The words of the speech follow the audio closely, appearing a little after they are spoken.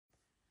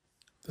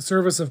The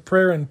service of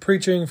prayer and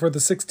preaching for the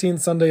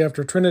 16th Sunday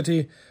after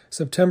Trinity,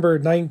 September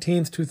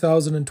 19th,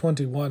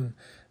 2021.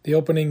 The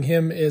opening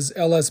hymn is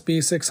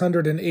LSB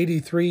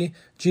 683,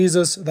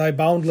 Jesus, Thy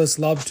Boundless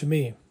Love to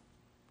Me.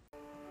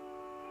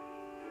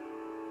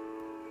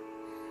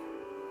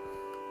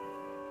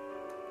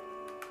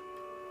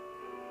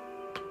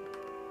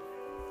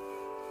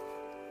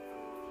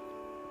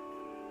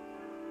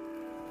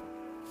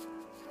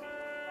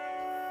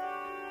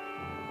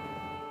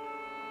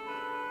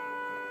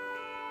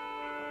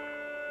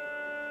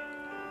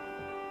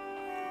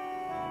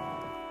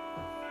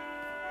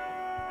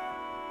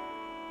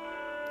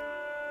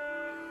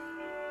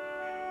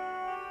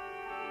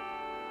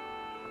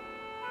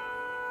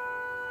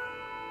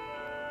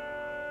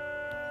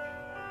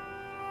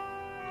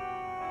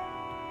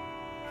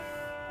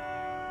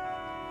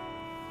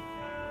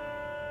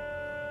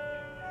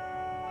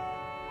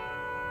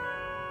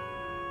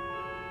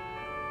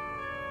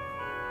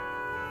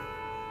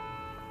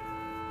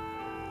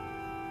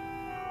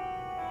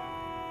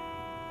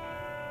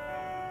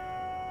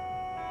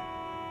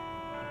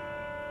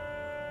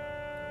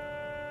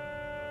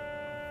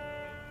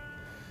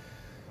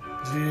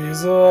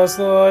 Jesus,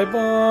 thy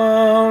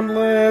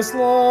boundless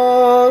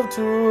love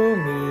to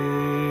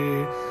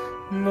me,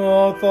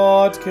 no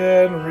thought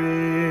can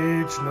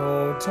reach,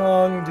 no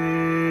tongue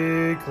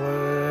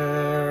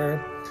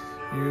declare.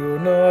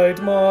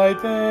 Unite my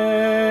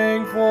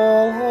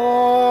thankful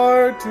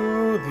heart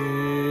to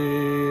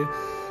thee,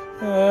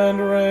 and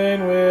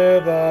reign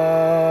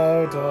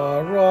without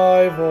a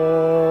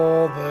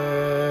rival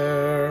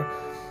there.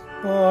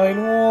 Thine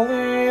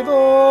holy,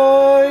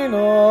 thine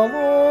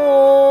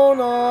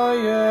alone I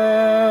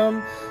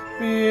am,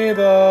 be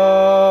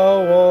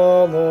thou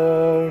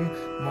alone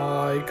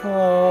my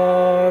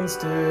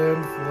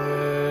constant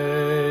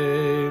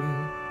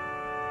flame.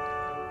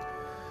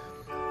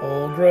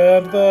 O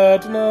grant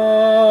that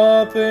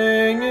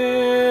nothing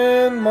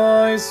in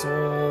my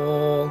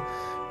soul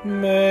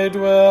may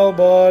dwell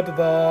but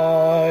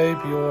thy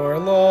pure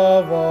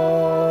love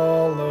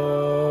alone.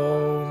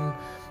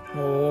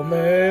 O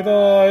may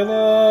thy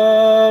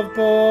love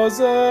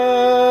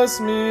possess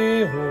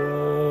me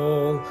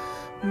whole,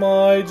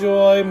 my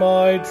joy,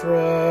 my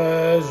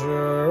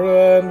treasure,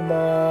 and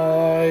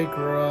my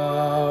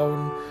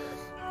crown.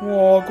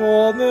 O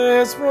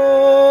coldness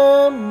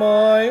from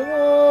my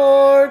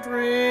heart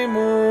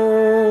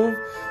remove,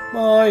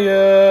 my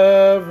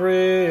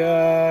every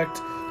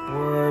act,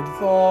 word,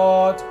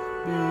 thought,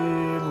 be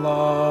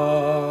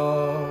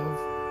love.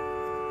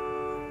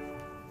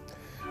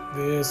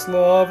 This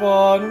love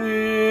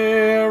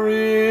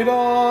unwearied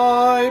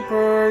I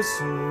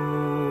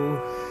pursue,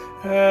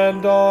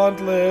 and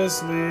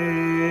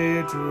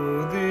dauntlessly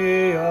to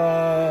thee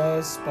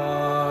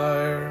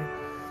aspire.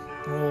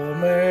 O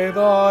may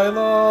thy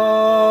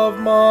love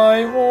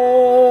my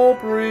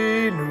hope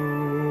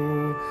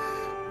renew,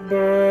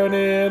 burn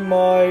in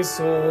my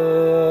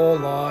soul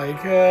like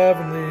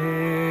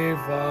heavenly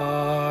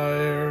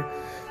fire,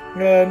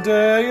 and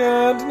day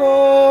and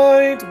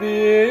night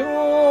be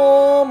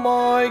all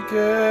my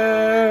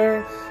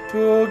care,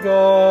 to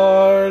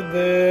guard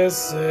this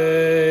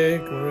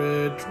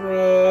sacred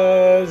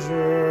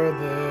treasure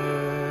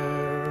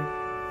there.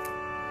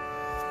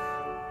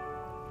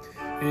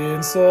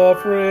 In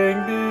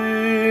suffering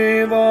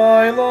be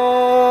thy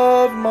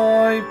love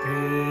my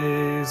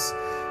peace,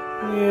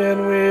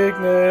 in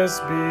weakness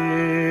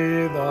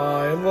be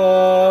thy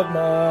love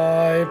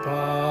my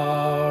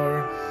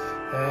power,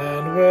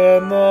 and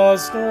when the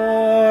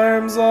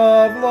storms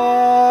of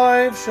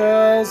life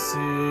shall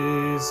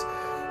cease,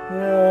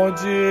 O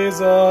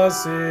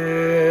Jesus,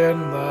 in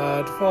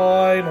that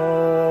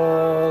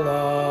final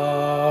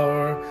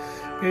hour,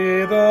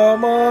 be thou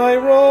my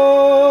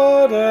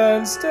rod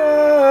and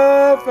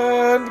staff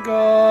and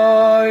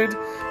guide,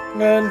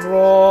 and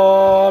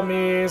draw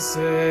me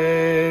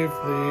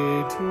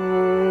safely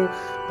to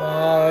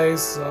thy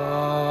side.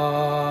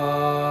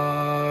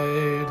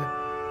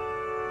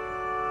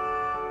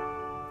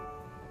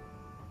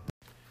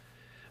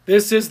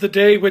 This is the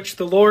day which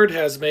the Lord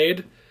has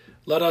made.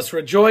 Let us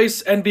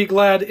rejoice and be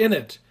glad in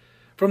it.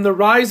 From the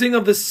rising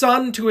of the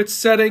sun to its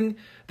setting,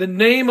 the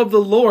name of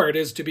the Lord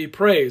is to be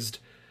praised.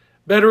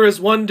 Better is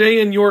one day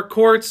in your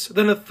courts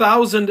than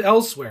 1,000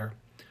 elsewhere.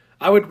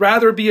 I would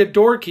rather be a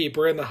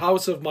doorkeeper in the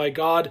house of my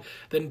God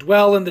than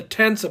dwell in the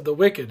tents of the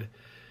wicked.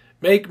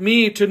 Make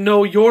me to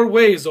know your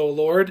ways, O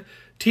Lord.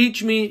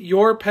 Teach me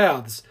your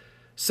paths.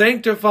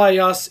 Sanctify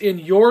us in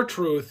your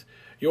truth.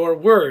 Your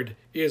word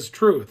is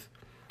truth.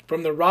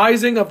 From the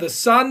rising of the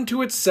sun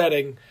to its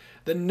setting,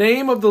 the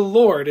name of the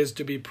Lord is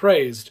to be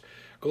praised.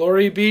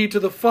 Glory be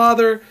to the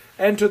Father,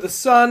 and to the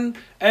Son,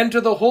 and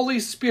to the Holy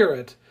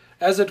Spirit,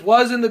 as it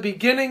was in the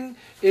beginning,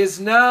 is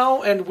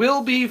now, and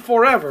will be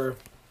forever.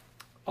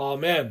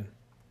 Amen.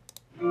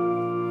 The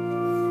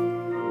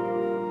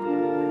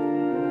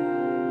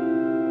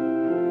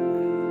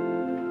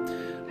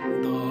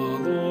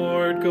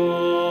Lord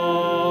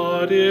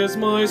God is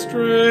my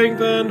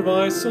strength and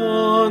my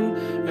song,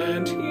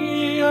 and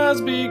he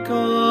has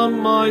become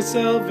my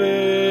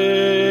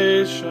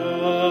salvation.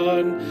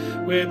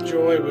 with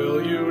joy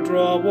will you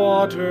draw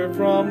water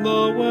from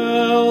the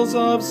wells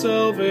of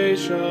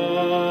salvation.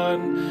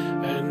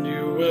 And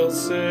you will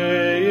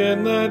say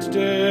in that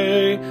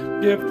day,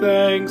 give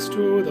thanks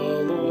to the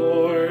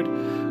Lord.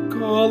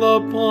 Call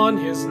upon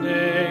his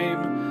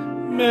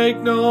name. Make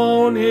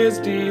known his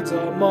deeds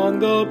among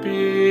the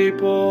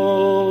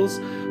peoples.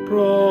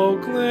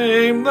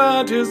 Proclaim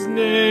that his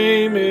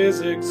name is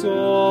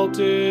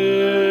exalted.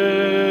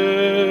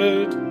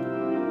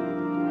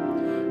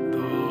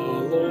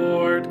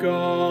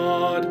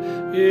 God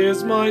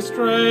is my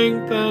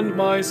strength and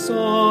my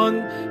song,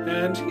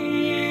 and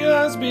he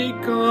has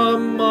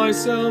become my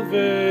salvation.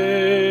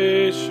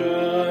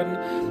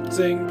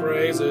 Sing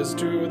praises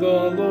to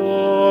the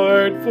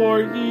Lord,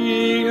 for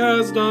he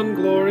has done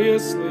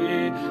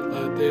gloriously.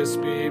 Let this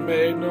be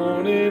made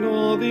known in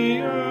all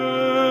the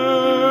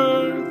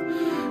earth.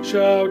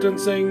 Shout and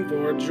sing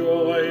for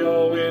joy,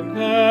 O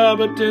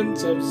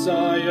inhabitants of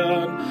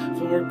Zion,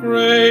 for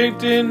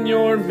great in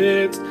your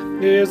midst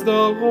is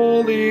the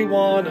Holy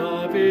One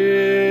of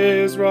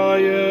Israel.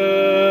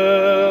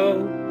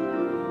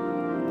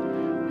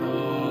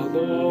 The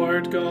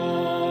Lord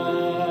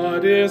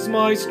God is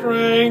my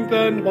strength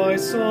and my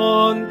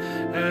song,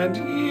 and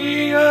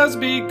he has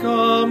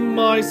become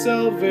my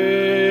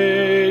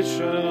salvation.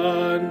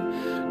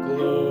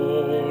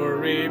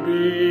 Glory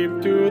be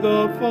to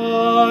the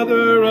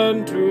Father,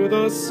 and to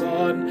the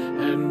Son,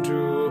 and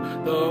to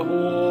the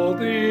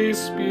Holy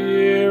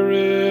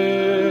Spirit,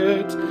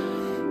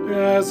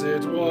 as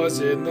it was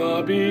in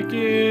the beginning,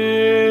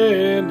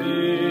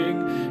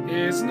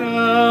 is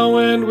now,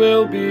 and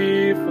will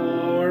be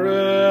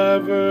forever.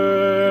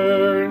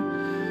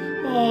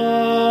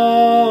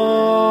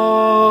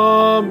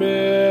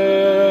 Amen.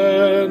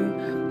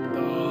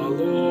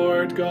 The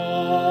Lord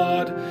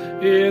God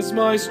is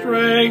my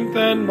strength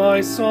and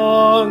my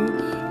song,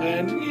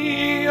 and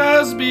he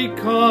has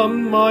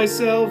become my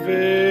salvation.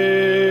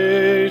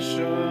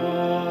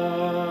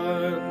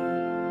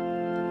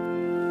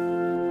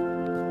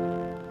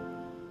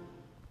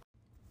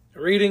 A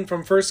reading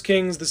from 1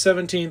 Kings, the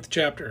 17th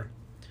chapter.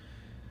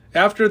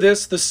 After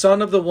this, the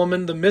son of the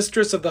woman, the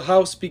mistress of the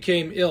house,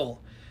 became ill,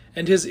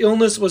 and his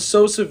illness was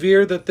so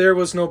severe that there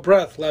was no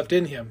breath left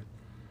in him.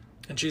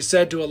 And she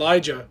said to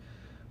Elijah,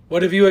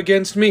 "What have you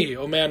against me,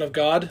 O man of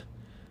God?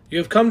 You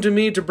have come to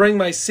me to bring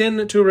my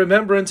sin to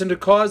remembrance and to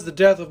cause the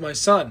death of my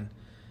son."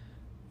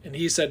 And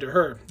he said to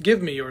her,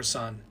 "Give me your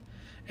son."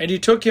 And he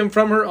took him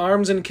from her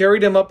arms and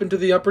carried him up into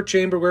the upper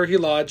chamber where he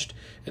lodged,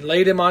 and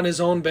laid him on his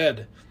own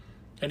bed.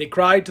 And he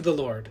cried to the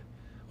Lord,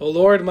 "O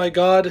Lord my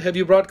God, have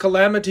you brought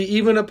calamity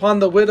even upon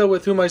the widow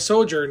with whom I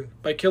sojourn,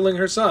 by killing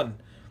her son?"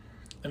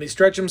 And he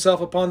stretched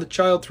himself upon the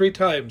child 3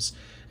 times,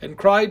 and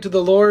cried to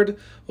the Lord,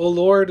 "O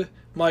Lord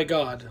my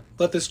God,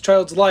 let this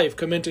child's life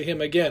come into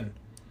him again."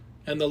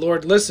 And the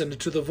Lord listened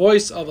to the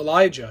voice of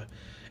Elijah,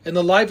 and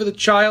the life of the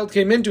child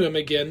came into him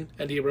again,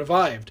 and he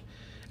revived.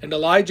 And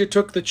Elijah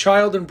took the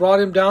child and brought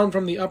him down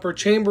from the upper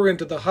chamber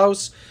into the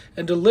house,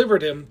 and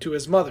delivered him to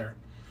his mother.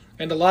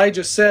 And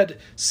Elijah said,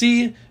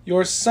 "See,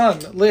 your son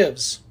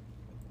lives."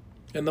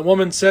 And the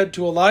woman said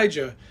to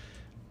Elijah,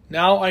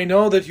 "Now I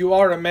know that you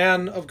are a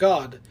man of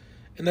God,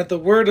 and that the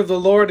word of the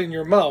Lord in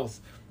your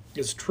mouth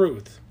is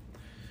truth."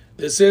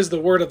 This is the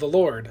word of the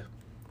Lord.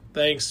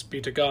 Thanks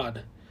be to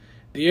God.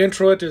 The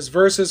introit is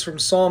verses from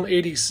Psalm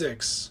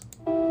 86.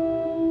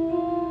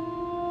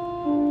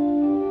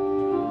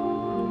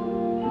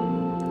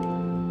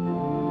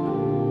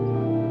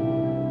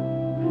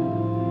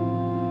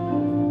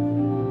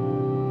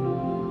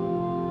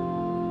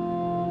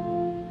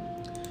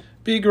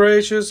 Be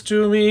gracious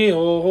to me,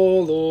 O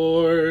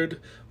Lord,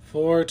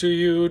 for to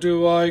you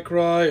do I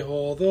cry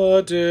all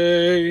the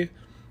day.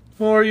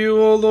 For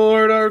you, O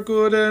Lord, are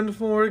good and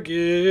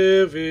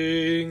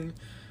forgiving,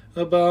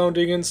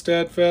 abounding in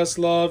steadfast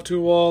love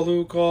to all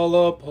who call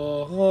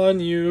upon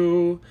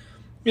you.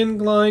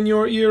 Incline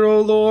your ear, O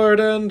Lord,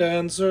 and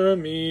answer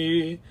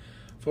me,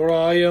 for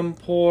I am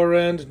poor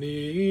and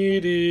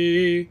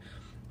needy.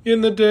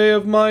 In the day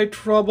of my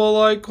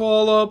trouble I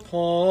call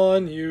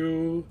upon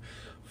you,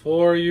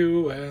 for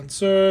you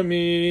answer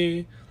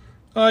me.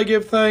 I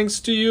give thanks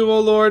to you, O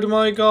Lord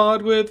my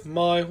God, with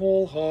my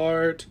whole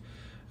heart,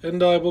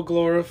 and I will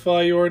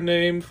glorify your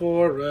name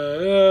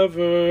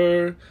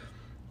forever.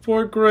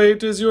 For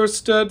great is your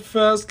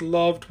steadfast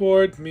love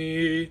toward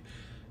me.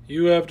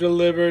 You have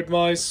delivered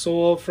my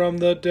soul from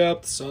the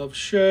depths of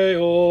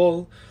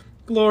Sheol.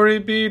 Glory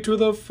be to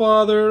the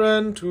Father,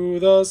 and to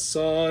the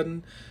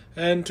Son,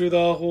 and to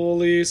the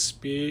Holy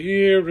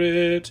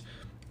Spirit,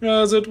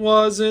 as it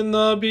was in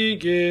the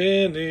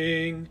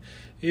beginning,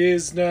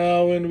 is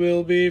now, and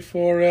will be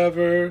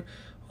forever.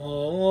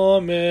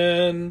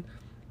 Amen.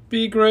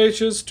 Be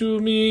gracious to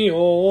me,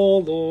 O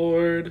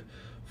Lord,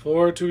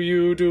 for to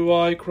you do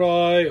I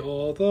cry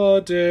all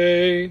the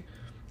day.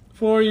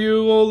 For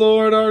you, O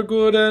Lord, are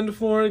good and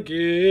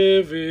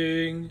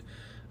forgiving,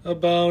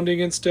 abounding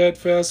in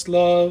steadfast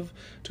love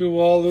to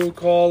all who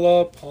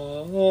call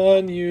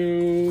upon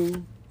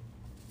you.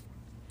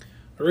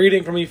 A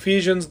reading from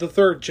Ephesians, the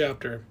 3rd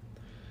chapter.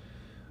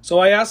 So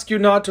I ask you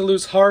not to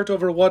lose heart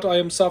over what I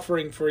am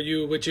suffering for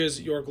you, which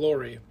is your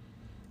glory.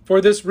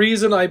 For this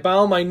reason I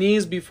bow my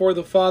knees before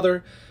the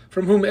Father,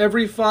 from whom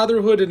every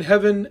fatherhood in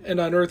heaven and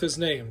on earth is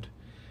named,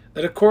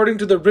 that according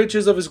to the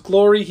riches of his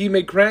glory he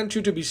may grant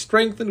you to be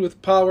strengthened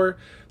with power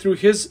through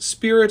his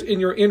Spirit in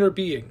your inner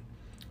being,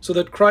 so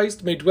that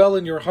Christ may dwell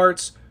in your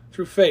hearts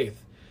through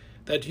faith,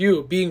 that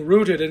you, being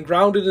rooted and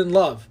grounded in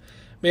love,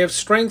 may have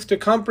strength to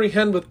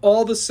comprehend with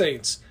all the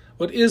saints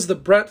what is the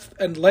breadth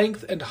and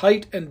length and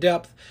height and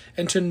depth,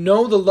 and to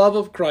know the love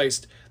of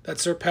Christ that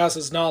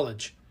surpasses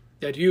knowledge,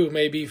 that you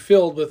may be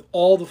filled with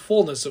all the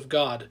fullness of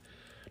God.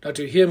 Now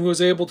to him who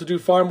is able to do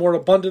far more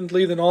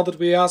abundantly than all that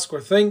we ask or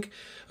think,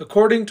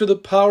 according to the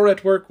power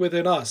at work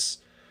within us,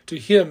 to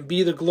him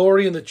be the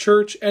glory in the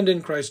church and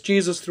in Christ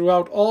Jesus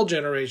throughout all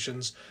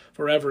generations,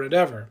 forever and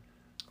ever.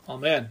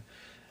 Amen.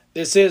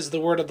 This is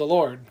the word of the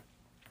Lord.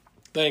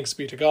 Thanks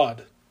be to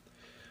God.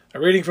 A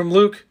reading from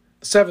Luke,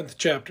 the 7th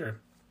chapter.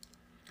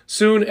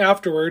 Soon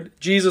afterward,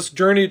 Jesus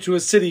journeyed to a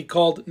city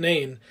called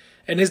Nain,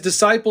 and his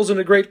disciples and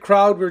a great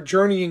crowd were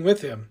journeying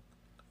with him.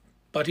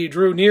 But he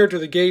drew near to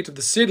the gate of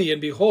the city,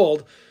 and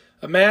behold,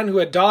 a man who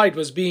had died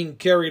was being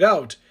carried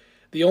out,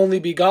 the only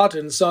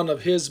begotten son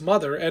of his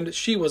mother, and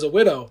she was a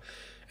widow,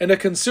 and a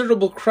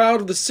considerable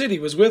crowd of the city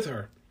was with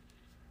her.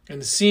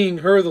 And seeing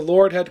her, the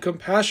Lord had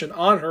compassion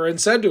on her, and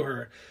said to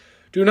her,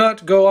 Do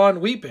not go on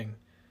weeping.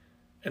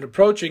 And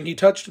approaching, he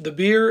touched the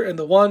bier, and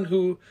the ones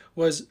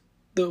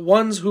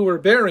who were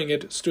bearing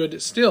it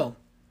stood still.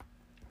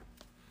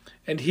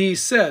 And he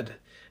said,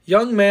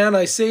 Young man,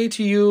 I say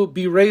to you,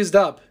 be raised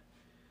up.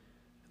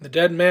 The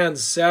dead man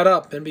sat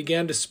up and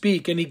began to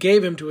speak, and he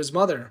gave him to his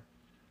mother.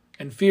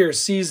 And fear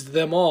seized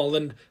them all,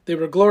 and they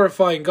were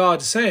glorifying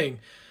God, saying,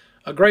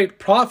 A great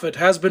prophet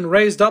has been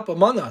raised up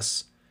among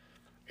us,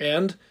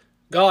 and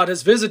God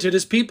has visited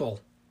his people.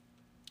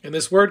 And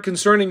this word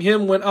concerning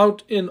him went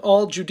out in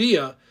all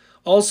Judea,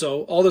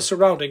 also all the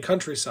surrounding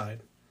countryside.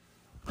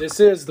 This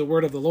is the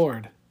word of the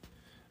Lord.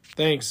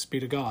 Thanks be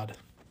to God.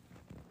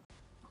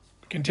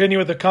 Continue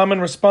with the common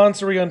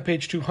responsory on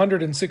page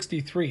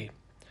 263.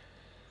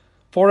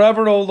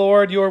 Forever, O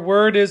Lord, your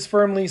word is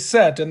firmly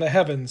set in the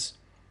heavens.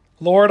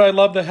 Lord, I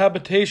love the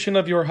habitation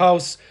of your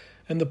house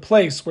and the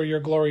place where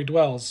your glory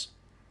dwells.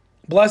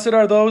 Blessed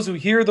are those who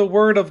hear the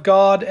word of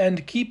God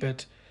and keep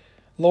it.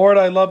 Lord,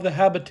 I love the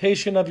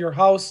habitation of your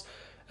house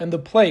and the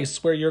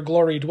place where your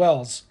glory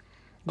dwells.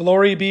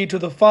 Glory be to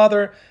the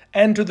Father,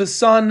 and to the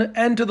Son,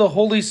 and to the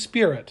Holy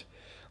Spirit.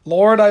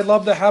 Lord, I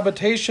love the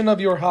habitation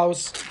of your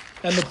house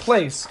and the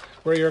place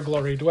where your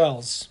glory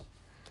dwells.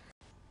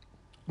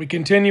 We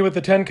continue with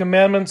the Ten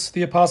Commandments,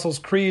 the Apostles'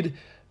 Creed,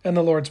 and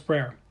the Lord's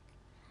Prayer.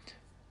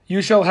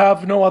 You shall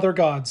have no other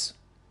gods.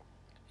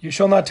 You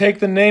shall not take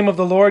the name of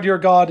the Lord your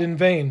God in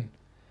vain.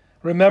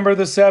 Remember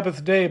the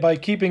Sabbath day by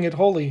keeping it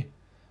holy.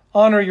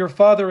 Honor your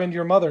father and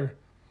your mother.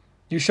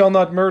 You shall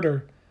not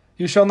murder.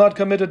 You shall not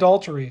commit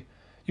adultery.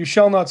 You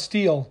shall not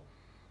steal.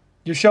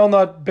 You shall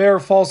not bear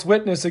false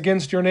witness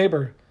against your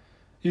neighbor.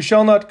 You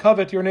shall not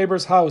covet your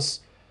neighbor's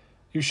house.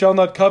 You shall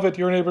not covet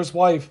your neighbor's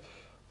wife,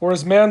 or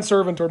his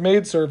manservant or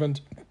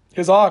maidservant,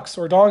 his ox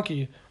or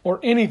donkey, or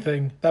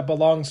anything that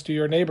belongs to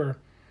your neighbor.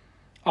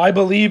 I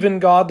believe in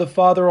God the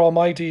Father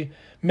Almighty,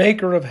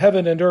 maker of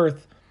heaven and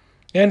earth,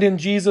 and in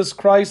Jesus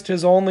Christ,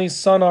 his only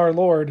Son, our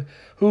Lord,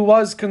 who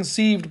was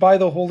conceived by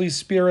the Holy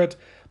Spirit,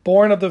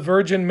 born of the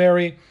Virgin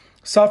Mary,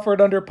 suffered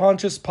under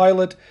Pontius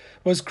Pilate,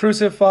 was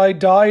crucified,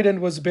 died,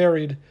 and was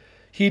buried.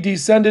 He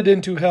descended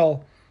into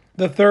hell.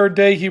 The third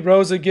day he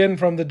rose again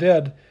from the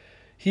dead.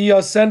 He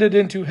ascended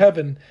into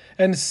heaven,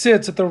 and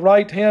sits at the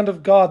right hand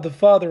of God the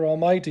Father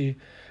Almighty.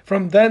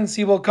 From thence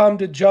he will come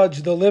to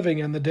judge the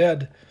living and the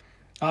dead.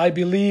 I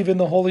believe in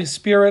the Holy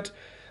Spirit,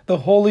 the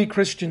holy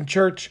Christian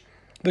Church,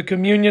 the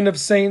communion of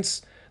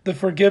saints, the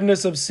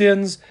forgiveness of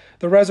sins,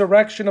 the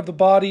resurrection of the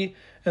body,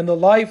 and the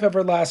life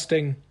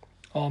everlasting.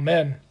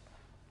 Amen.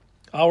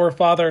 Our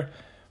Father,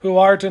 who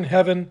art in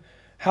heaven,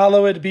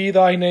 hallowed be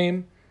thy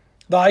name.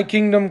 Thy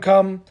kingdom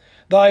come,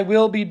 thy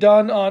will be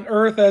done on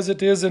earth as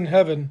it is in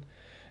heaven.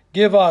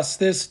 Give us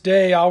this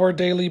day our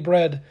daily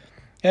bread,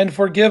 and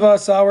forgive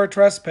us our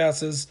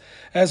trespasses,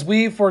 as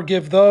we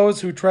forgive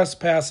those who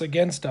trespass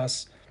against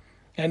us.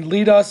 And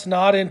lead us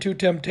not into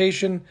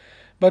temptation,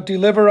 but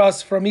deliver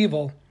us from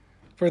evil.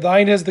 For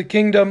thine is the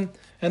kingdom,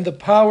 and the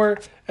power,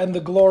 and the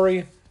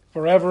glory,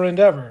 forever and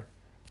ever.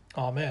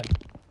 Amen.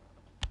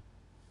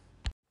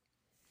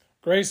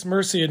 Grace,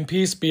 mercy, and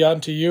peace be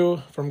unto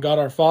you from God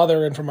our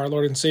Father and from our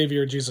Lord and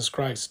Savior Jesus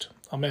Christ.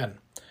 Amen.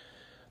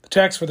 The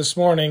text for this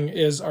morning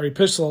is our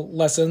epistle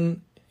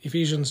lesson,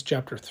 Ephesians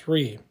chapter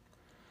 3.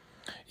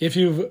 If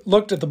you've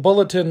looked at the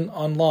bulletin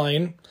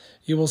online,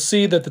 you will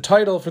see that the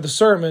title for the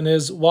sermon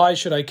is, Why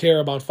Should I Care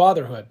About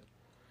Fatherhood?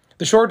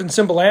 The short and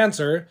simple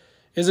answer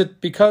is it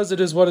because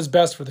it is what is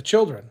best for the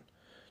children.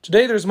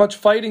 Today there's much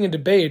fighting and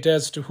debate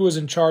as to who is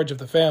in charge of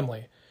the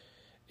family.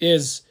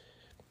 Is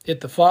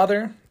it the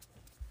father,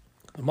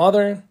 the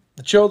mother,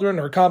 the children,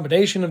 or a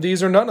combination of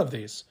these, or none of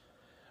these?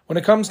 When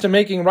it comes to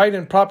making right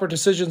and proper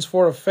decisions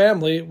for a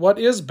family, what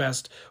is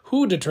best?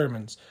 Who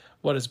determines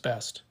what is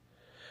best?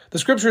 The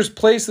Scriptures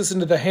place this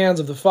into the hands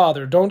of the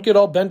father. Don't get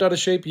all bent out of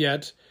shape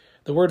yet.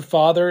 The word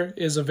father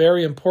is a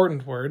very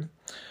important word.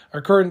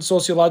 Our current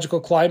sociological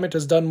climate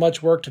has done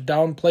much work to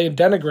downplay and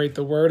denigrate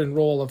the word and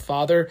role of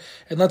father,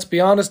 and let's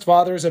be honest,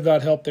 fathers have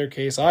not helped their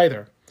case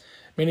either.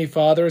 Many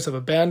fathers have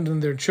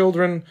abandoned their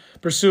children,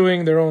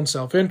 pursuing their own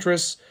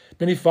self-interests.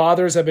 Many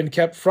fathers have been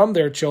kept from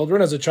their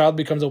children as a child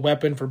becomes a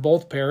weapon for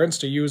both parents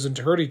to use and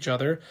to hurt each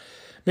other.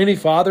 Many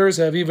fathers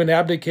have even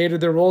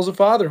abdicated their roles of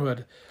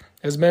fatherhood,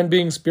 as men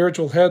being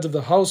spiritual heads of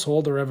the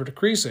household are ever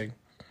decreasing.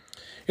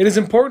 It is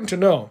important to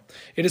know,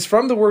 it is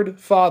from the word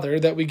father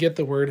that we get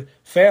the word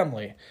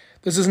family.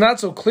 This is not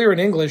so clear in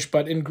English,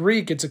 but in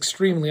Greek it's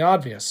extremely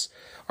obvious.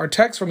 Our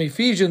text from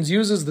Ephesians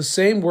uses the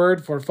same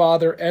word for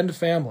father and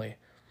family.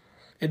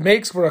 It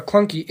makes for a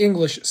clunky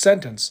English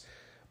sentence,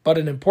 but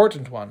an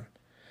important one.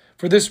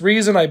 For this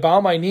reason I bow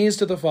my knees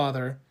to the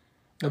Father,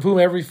 of whom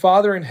every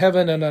father in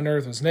heaven and on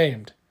earth is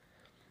named.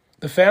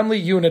 The family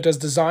unit as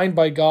designed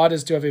by God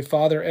is to have a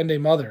father and a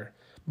mother.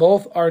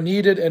 Both are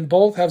needed and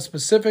both have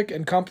specific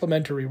and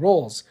complementary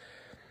roles.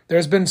 There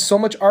has been so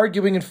much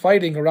arguing and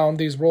fighting around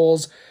these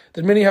roles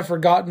that many have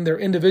forgotten their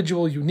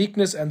individual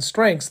uniqueness and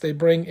strengths they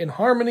bring in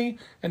harmony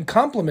and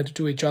complement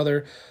to each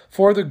other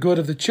for the good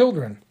of the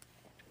children.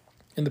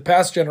 In the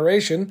past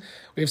generation,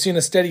 we have seen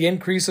a steady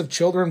increase of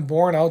children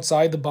born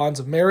outside the bonds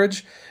of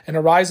marriage and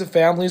a rise of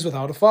families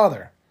without a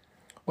father.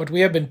 What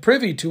we have been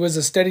privy to is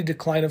a steady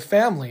decline of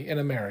family in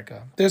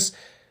America. This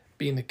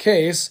being the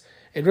case,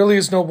 it really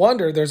is no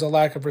wonder there's a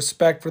lack of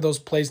respect for those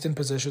placed in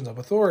positions of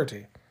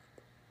authority.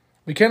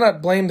 We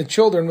cannot blame the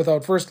children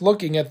without first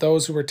looking at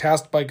those who were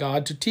tasked by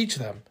God to teach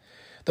them,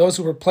 those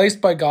who were placed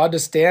by God to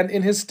stand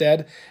in His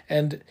stead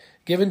and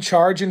given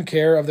charge and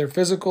care of their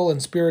physical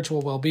and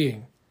spiritual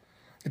well-being.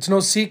 It's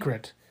no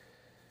secret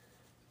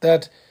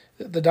that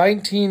the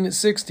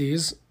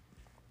 1960s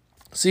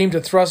seemed to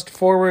thrust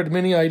forward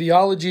many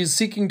ideologies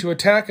seeking to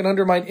attack and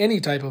undermine any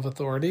type of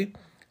authority,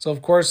 so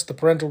of course the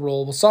parental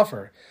role will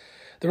suffer.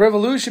 The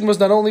revolution was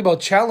not only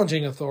about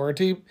challenging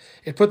authority,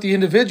 it put the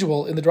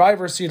individual in the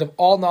driver's seat of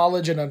all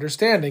knowledge and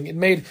understanding. It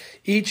made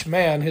each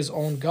man his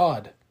own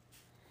God.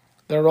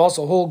 There are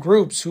also whole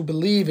groups who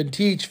believe and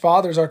teach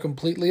fathers are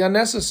completely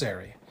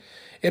unnecessary.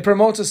 It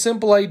promotes a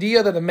simple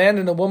idea that a man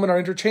and a woman are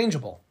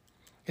interchangeable.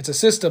 It's a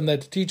system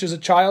that teaches a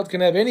child can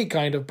have any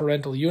kind of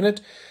parental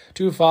unit,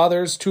 2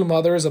 fathers, 2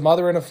 mothers, a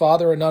mother and a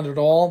father, or none at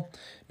all.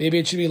 Maybe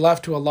it should be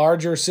left to a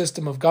larger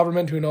system of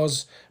government who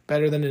knows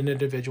better than an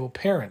individual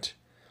parent.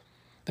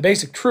 The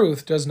basic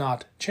truth does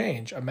not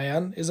change. A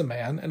man is a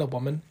man and a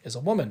woman is a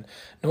woman.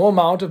 No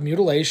amount of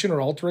mutilation or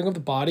altering of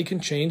the body can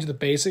change the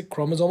basic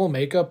chromosomal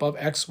makeup of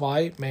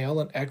XY male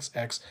and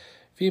XX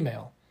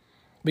female.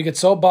 We get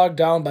so bogged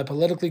down by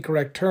politically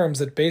correct terms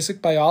that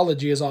basic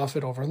biology is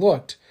often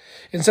overlooked.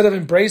 Instead of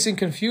embracing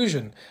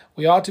confusion,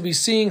 we ought to be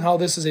seeing how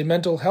this is a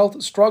mental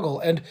health struggle,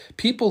 and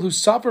people who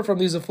suffer from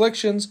these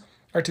afflictions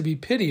are to be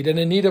pitied and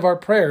in need of our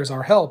prayers,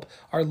 our help,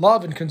 our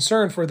love, and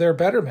concern for their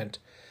betterment.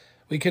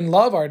 We can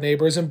love our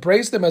neighbors,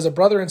 embrace them as a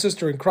brother and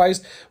sister in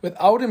Christ,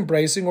 without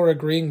embracing or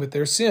agreeing with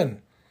their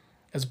sin.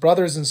 As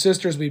brothers and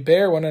sisters, we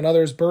bear one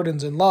another's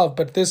burdens in love,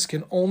 but this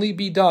can only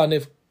be done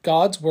if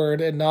God's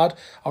word and not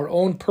our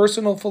own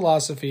personal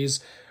philosophies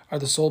are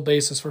the sole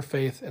basis for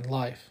faith and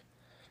life.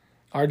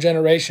 Our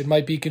generation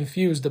might be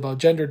confused about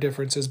gender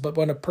differences, but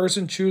when a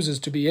person chooses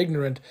to be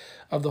ignorant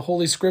of the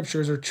Holy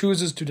Scriptures or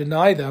chooses to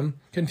deny them,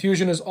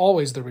 confusion is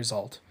always the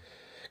result.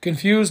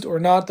 Confused or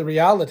not, the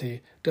reality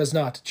does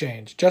not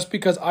change. Just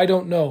because I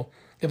don't know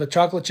if a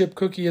chocolate chip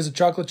cookie is a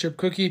chocolate chip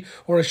cookie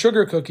or a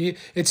sugar cookie,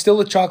 it's still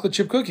a chocolate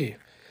chip cookie.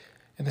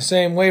 In the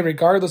same way,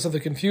 regardless of the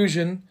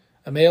confusion,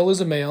 a male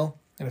is a male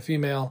and a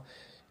female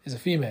is a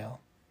female.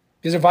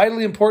 These are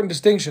vitally important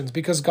distinctions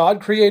because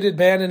God created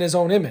man in His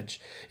own image.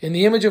 In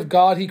the image of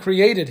God He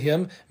created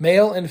him,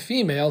 male and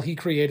female He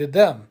created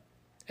them,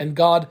 and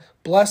God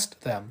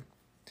blessed them.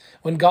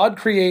 When God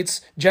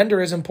creates,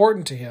 gender is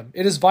important to Him.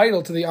 It is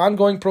vital to the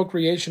ongoing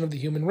procreation of the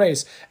human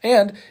race,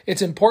 and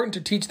it's important to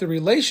teach the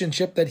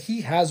relationship that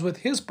He has with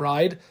His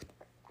bride,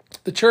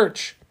 the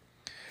church.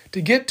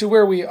 To get to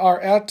where we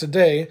are at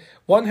today,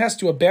 one has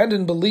to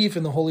abandon belief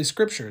in the Holy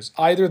Scriptures.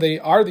 Either they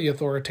are the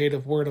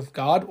authoritative Word of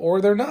God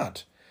or they're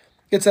not.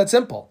 It's that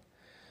simple.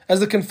 As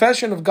the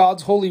confession of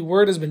God's holy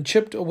word has been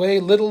chipped away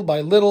little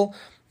by little,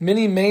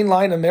 many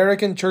mainline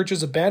American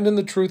churches abandon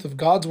the truth of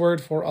God's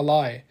word for a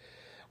lie.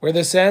 Where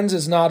this ends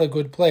is not a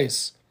good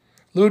place.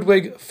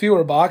 Ludwig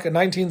Feuerbach, a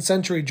 19th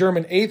century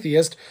German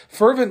atheist,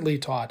 fervently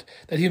taught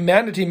that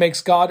humanity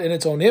makes God in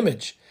its own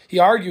image. He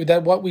argued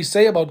that what we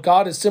say about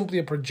God is simply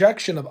a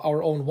projection of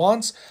our own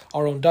wants,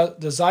 our own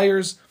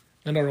desires,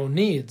 and our own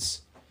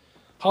needs.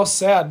 How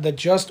sad that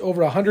just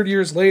over 100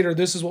 years later,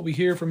 this is what we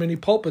hear from many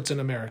pulpits in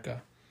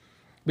America.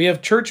 We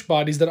have church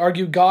bodies that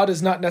argue God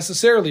is not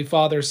necessarily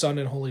Father, Son,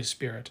 and Holy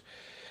Spirit.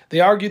 They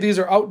argue these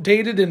are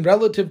outdated in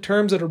relative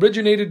terms that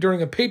originated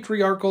during a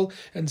patriarchal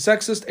and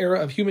sexist era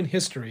of human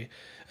history,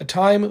 a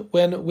time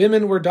when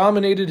women were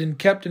dominated and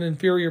kept in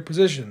inferior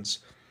positions.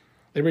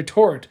 They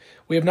retort,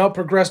 we have now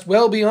progressed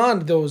well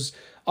beyond those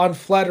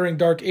unflattering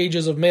dark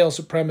ages of male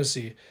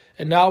supremacy,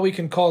 and now we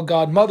can call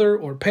God mother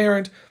or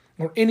parent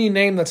or any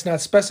name that's not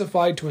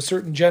specified to a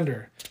certain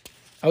gender.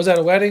 I was at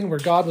a wedding where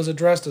God was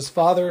addressed as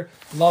Father,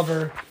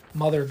 Lover,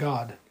 Mother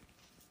God.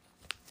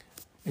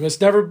 We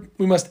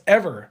must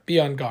ever be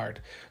on guard,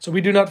 so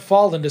we do not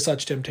fall into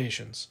such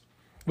temptations.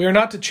 We are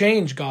not to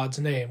change God's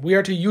name. We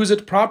are to use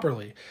it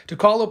properly, to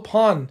call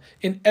upon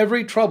in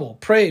every trouble,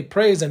 pray,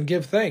 praise, and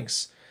give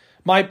thanks.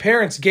 My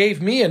parents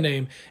gave me a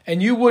name,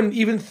 and you wouldn't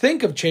even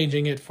think of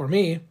changing it for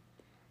me.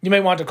 You may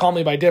want to call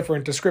me by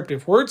different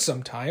descriptive words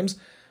sometimes,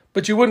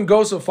 but you wouldn't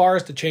go so far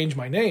as to change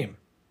my name.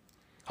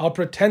 How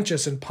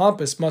pretentious and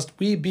pompous must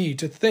we be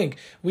to think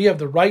we have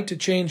the right to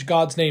change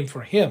God's name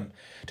for him,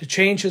 to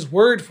change his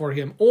word for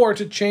him, or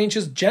to change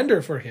his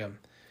gender for him.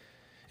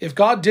 If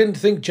God didn't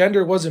think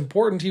gender was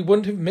important, he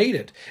wouldn't have made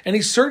it, and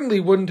he certainly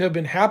wouldn't have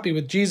been happy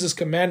with Jesus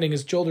commanding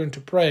his children to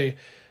pray,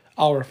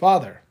 Our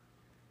Father.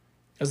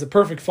 As the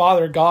perfect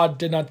Father, God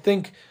did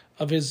think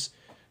of his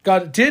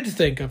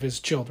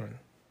children,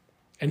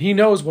 and he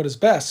knows what is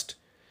best.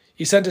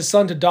 He sent his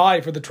Son to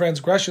die for the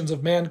transgressions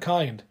of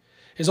mankind.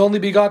 His only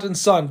begotten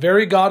Son,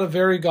 very God of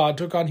very God,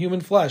 took on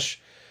human flesh.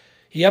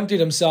 He emptied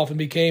himself and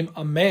became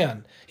a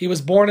man. He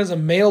was born as a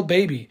male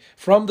baby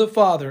from the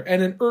Father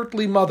and an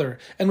earthly mother,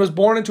 and was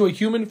born into a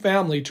human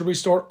family to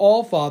restore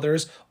all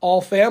fathers,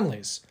 all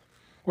families.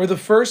 Where the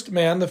first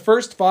man, the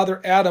first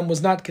father Adam,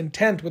 was not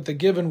content with the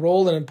given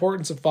role and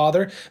importance of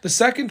father, the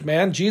second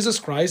man, Jesus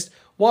Christ,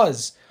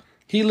 was.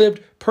 He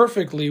lived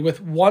perfectly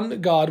with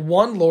one God,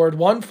 one Lord,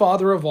 one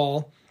Father of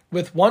all.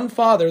 With one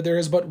Father, there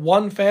is but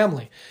one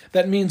family.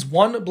 That means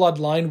one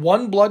bloodline,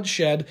 one blood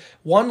shed,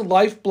 one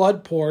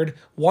lifeblood poured,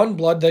 one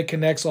blood that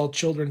connects all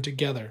children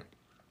together.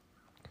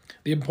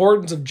 The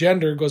importance of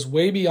gender goes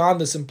way beyond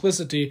the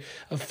simplicity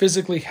of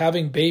physically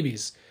having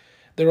babies.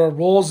 There are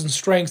roles and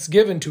strengths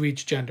given to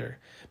each gender,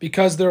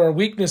 because there are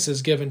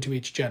weaknesses given to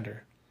each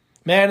gender.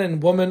 Man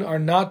and woman are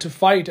not to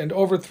fight and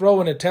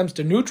overthrow in attempts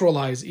to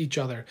neutralize each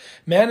other.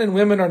 Men and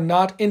women are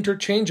not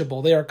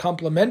interchangeable, they are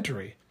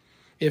complementary.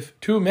 If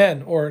two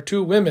men or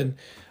two women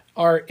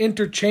are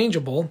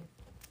interchangeable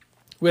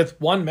with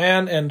one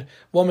man and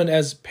woman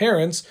as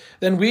parents,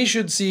 then we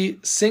should see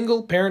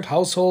single-parent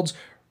households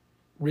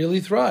really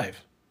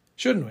thrive,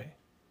 shouldn't we?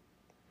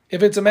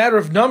 If it's a matter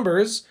of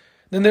numbers,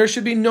 then there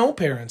should be no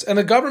parents, and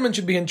the government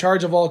should be in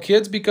charge of all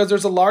kids because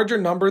there's a larger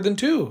number than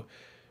two,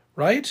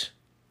 right?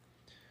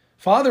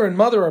 Father and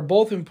mother are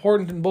both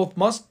important and both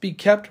must be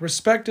kept,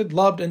 respected,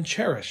 loved, and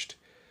cherished.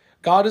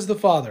 God is the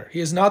Father. He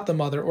is not the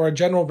mother or a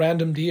general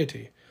random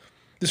deity.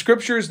 The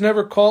Scriptures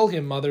never call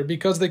him mother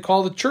because they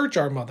call the church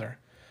our mother.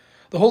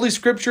 The Holy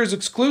Scriptures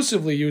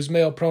exclusively use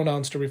male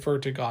pronouns to refer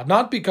to God,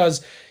 not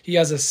because he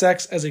has a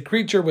sex as a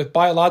creature with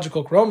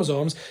biological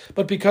chromosomes,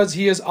 but because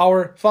he is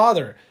our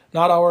Father,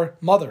 not our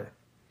mother.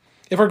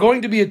 If we're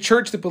going to be a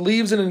church that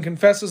believes in and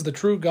confesses the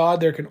true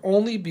God, there can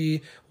only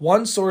be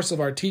one source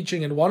of our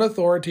teaching and one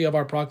authority of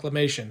our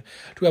proclamation.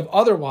 To have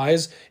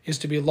otherwise is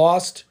to be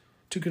lost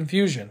to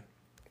confusion.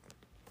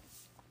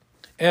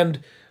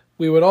 And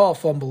we would all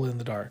fumble in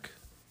the dark.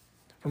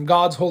 From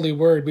God's holy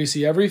word, we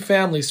see every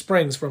family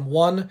springs from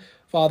one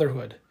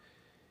fatherhood.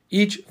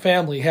 Each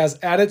family has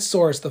at its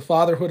source the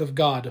fatherhood of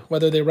God,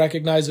 whether they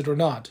recognize it or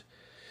not.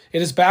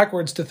 It is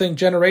backwards to think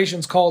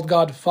generations called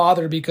God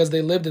Father because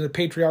they lived in a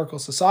patriarchal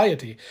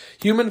society.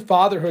 Human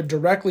fatherhood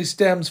directly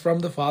stems from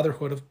the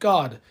fatherhood of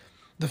God.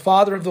 The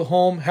father of the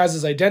home has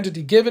his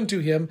identity given to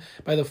him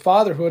by the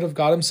fatherhood of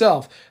God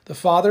himself. The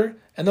father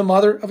and the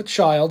mother of a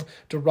child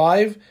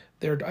derive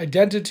their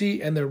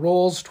identity and their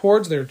roles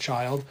towards their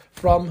child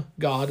from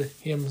God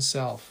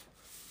himself.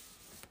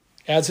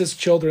 As his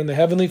children, the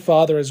Heavenly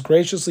Father has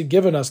graciously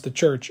given us the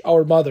Church,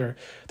 our mother,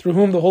 through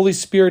whom the Holy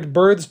Spirit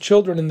births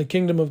children in the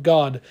kingdom of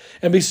God,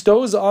 and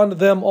bestows on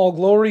them all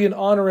glory and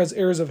honor as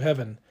heirs of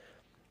heaven.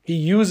 He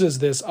uses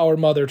this, our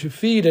mother, to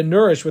feed and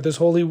nourish with his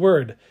holy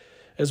word.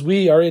 As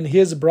we are in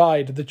his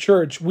bride, the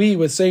Church, we,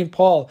 with St.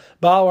 Paul,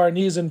 bow our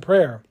knees in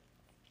prayer.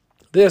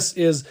 This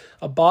is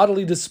a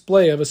bodily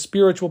display of a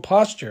spiritual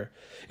posture.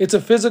 It's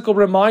a physical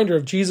reminder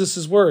of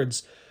Jesus'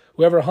 words,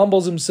 "Whoever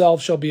humbles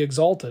himself shall be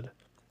exalted."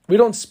 We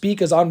don't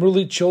speak as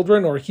unruly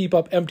children or heap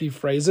up empty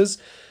phrases.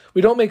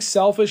 We don't make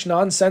selfish,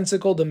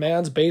 nonsensical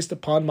demands based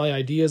upon my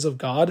ideas of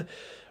God.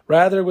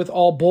 Rather, with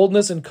all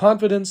boldness and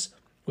confidence,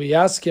 we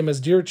ask him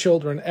as dear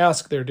children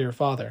ask their dear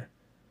Father.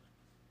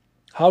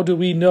 How do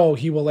we know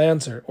he will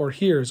answer, or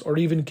hears, or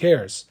even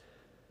cares?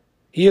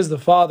 He is the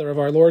Father of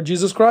our Lord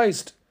Jesus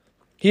Christ.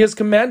 He has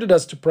commanded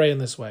us to pray in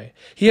this way.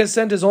 He has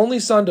sent his only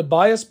Son to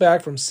buy us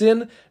back from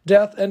sin,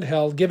 death, and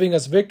hell, giving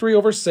us victory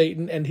over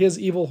Satan and his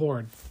evil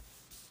horde.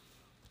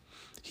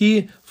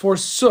 He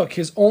forsook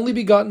his only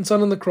begotten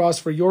Son on the cross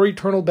for your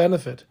eternal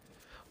benefit.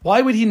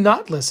 Why would he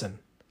not listen?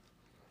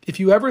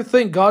 If you ever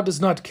think God does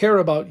not care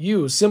about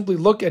you, simply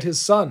look at his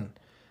Son.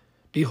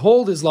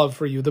 Behold his love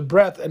for you, the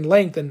breadth and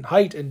length and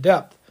height and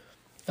depth.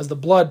 as the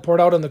blood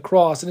poured out on the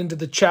cross and into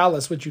the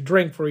chalice which you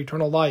drink for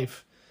eternal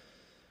life.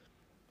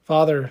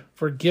 Father,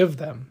 forgive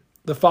them.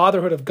 The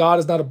fatherhood of God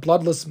is not a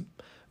bloodless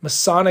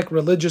Masonic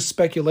religious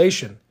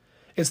speculation.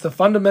 It's the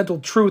fundamental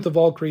truth of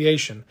all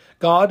creation.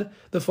 God,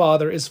 the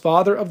Father, is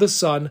Father of the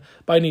Son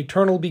by an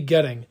eternal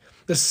begetting.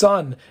 The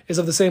Son is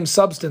of the same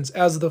substance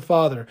as the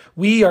Father.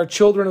 We are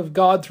children of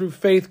God through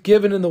faith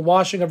given in the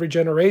washing of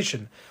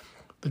regeneration.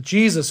 But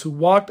Jesus, who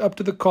walked up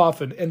to the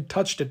coffin and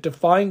touched it,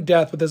 defying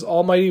death with his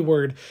almighty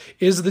word,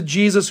 is the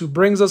Jesus who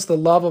brings us the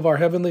love of our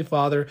Heavenly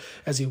Father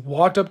as he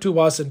walked up to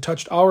us and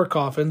touched our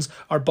coffins,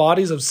 our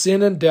bodies of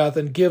sin and death,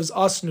 and gives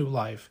us new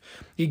life.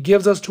 He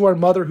gives us to our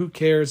mother who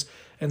cares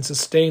and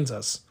sustains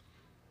us.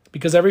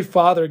 Because every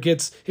father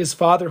gets his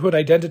fatherhood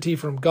identity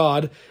from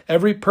God,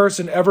 every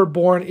person ever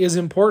born is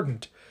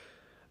important.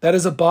 That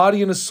is a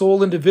body and a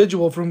soul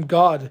individual from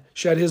God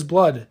shed his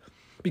blood.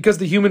 Because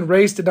the human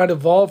race did not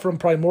evolve from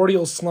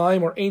primordial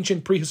slime or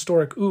ancient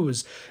prehistoric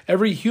ooze,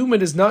 every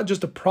human is not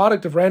just a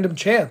product of random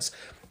chance.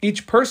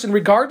 Each person,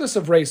 regardless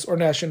of race or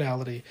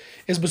nationality,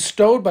 is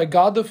bestowed by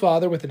God the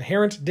Father with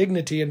inherent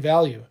dignity and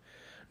value.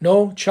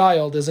 No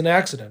child is an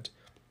accident.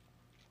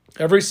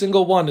 Every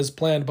single one is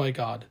planned by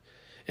God.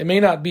 It may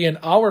not be in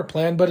our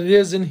plan, but it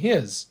is in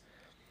his.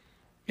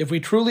 If we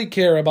truly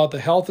care about the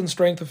health and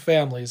strength of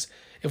families,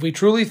 if we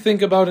truly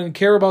think about and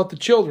care about the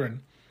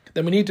children,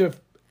 then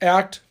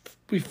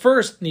we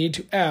first need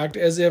to act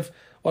as if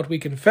what we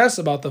confess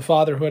about the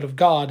fatherhood of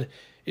God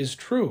is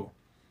true.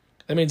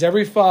 That means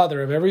every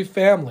father of every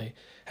family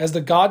has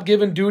the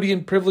God-given duty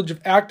and privilege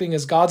of acting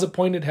as God's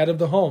appointed head of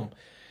the home,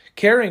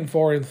 caring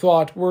for in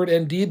thought, word,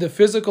 and deed the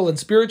physical and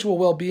spiritual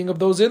well-being of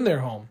those in their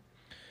home.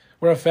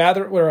 Where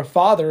a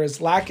father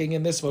is lacking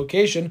in this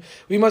vocation,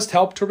 we must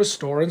help to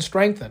restore and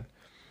strengthen.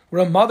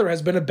 Where a mother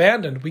has been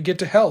abandoned, we get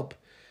to help.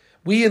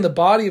 We in the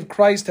body of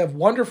Christ have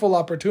wonderful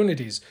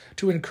opportunities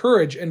to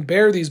encourage and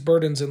bear these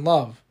burdens in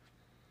love.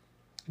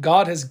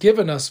 God has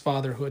given us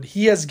fatherhood.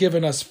 He has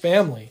given us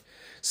family.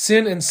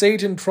 Sin and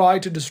Satan try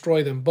to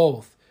destroy them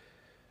both.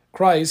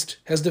 Christ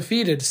has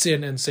defeated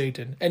sin and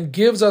Satan and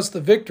gives us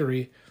the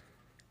victory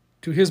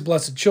to his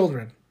blessed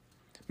children.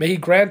 May he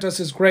grant us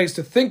his grace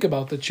to think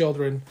about the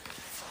children.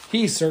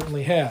 He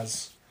certainly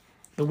has.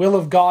 The will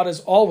of God is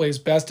always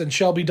best and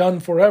shall be done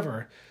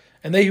forever.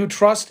 And they who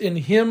trust in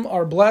him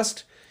are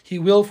blessed. He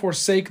will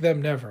forsake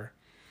them never.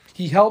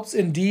 He helps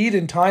indeed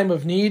in time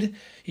of need.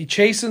 He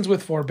chastens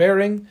with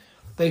forbearing.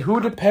 They who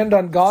depend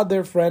on God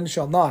their friend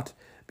shall not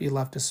be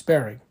left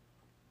despairing.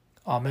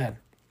 Amen.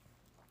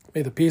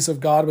 May the peace of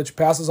God, which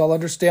passes all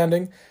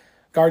understanding,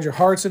 guard your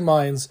hearts and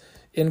minds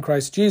in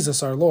Christ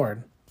Jesus our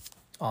Lord.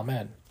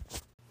 Amen.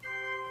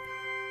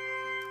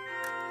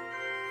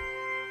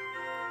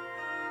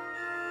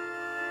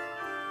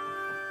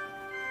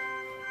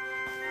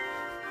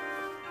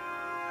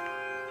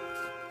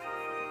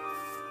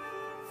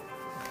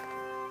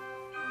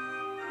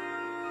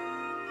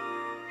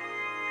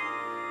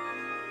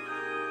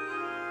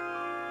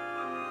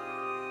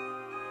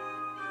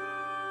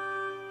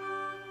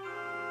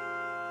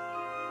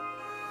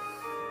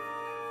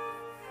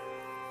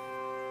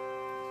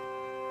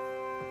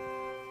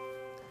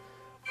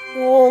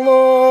 Oh,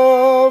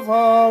 love,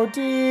 how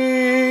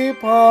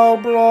deep, how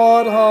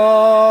broad,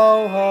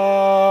 how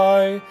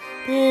high,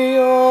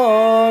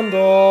 beyond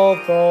all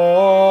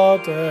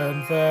thought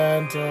and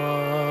fantasy,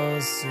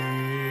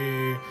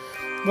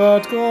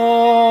 that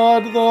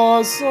God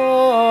the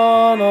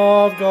Son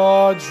of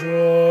God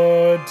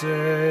should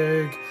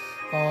take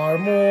our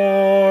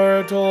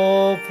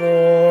mortal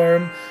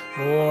form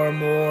for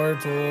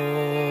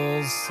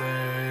mortal's sake.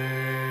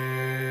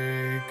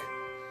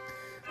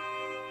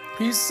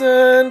 He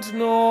sent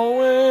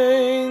no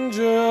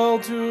angel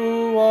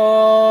to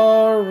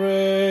our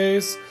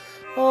race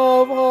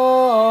of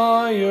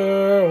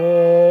higher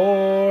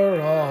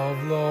or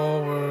of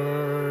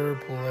lower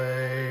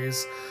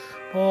place,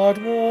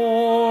 but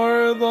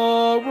wore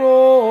the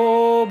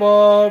robe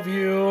of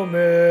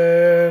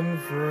human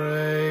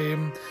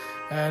frame,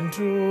 and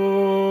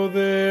to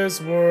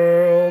this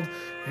world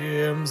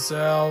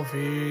himself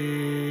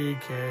he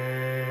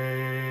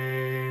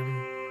came.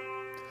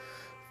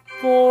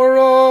 For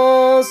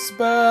us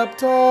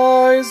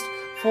baptized,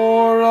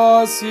 for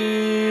us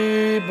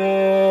he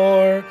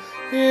bore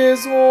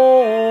his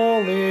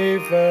holy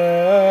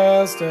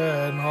fast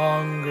and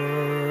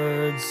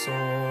hungered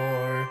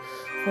sore.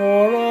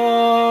 For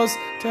us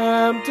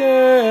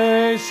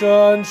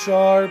temptation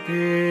sharp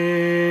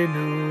he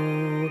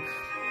knew,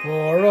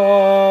 for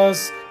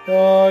us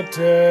the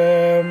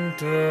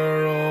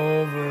tempter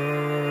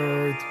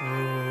overthrew.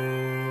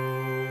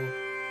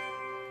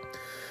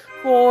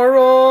 For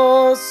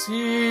us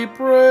he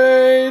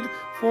prayed,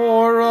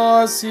 for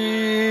us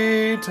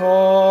he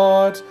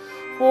taught,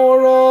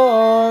 for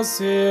us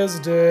his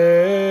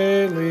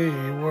daily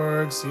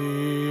works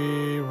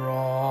he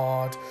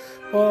wrought,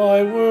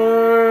 by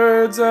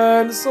words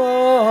and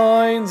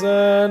signs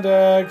and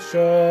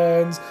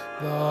actions,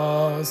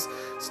 thus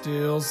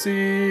still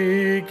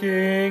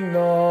seeking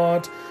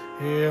not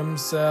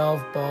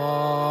himself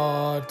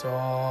but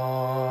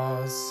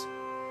us.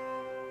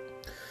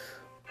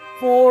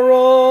 For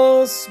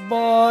us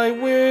by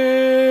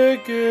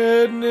wickedness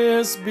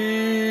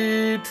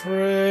betrayed,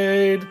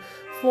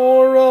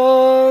 for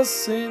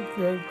us in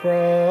the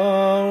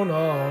crown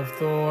of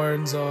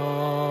thorns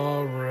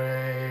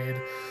arrayed.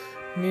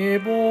 He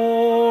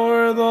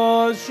bore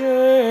the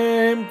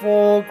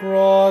shameful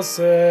cross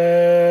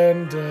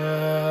and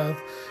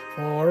death,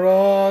 for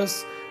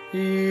us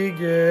he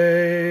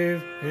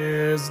gave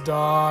his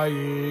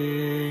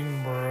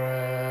dying breath.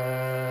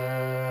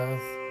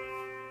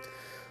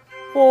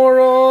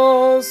 For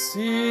us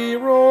he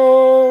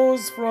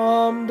rose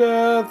from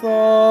death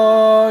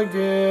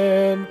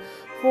again,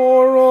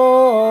 for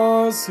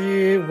us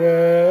he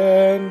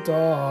went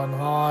on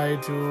high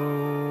to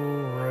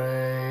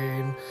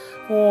reign.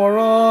 For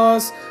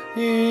us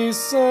he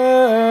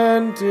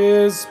sent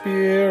his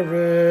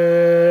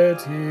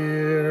Spirit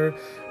here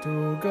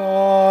to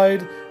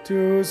guide,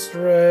 to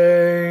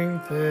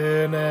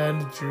strengthen,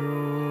 and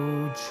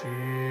to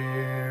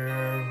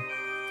cheer.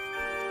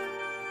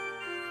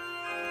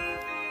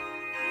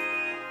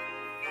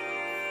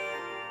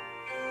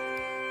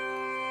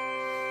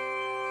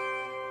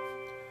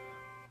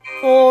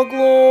 All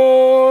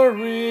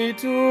glory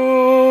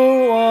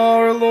to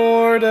our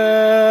Lord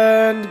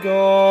and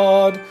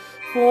God,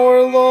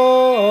 for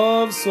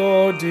love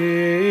so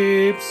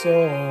deep,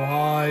 so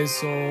high,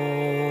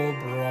 so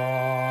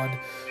broad.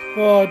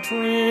 The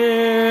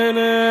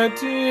Trinity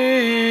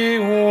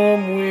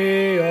whom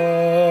we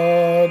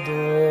adore,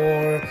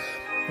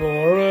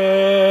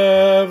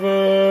 forever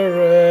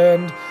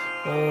and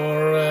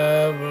forevermore.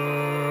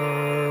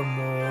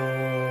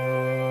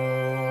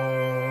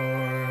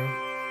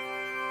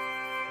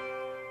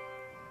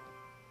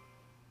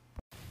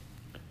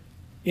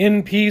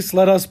 In peace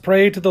let us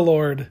pray to the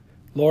Lord.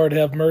 Lord,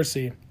 have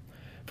mercy.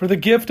 For the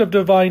gift of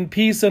divine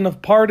peace and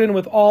of pardon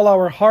with all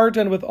our heart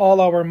and with all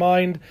our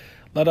mind,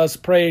 let us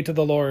pray to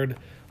the Lord.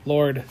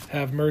 Lord,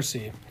 have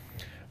mercy.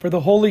 For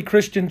the holy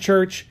Christian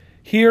Church,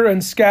 here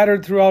and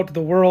scattered throughout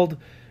the world,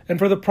 and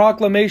for the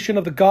proclamation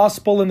of the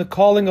gospel and the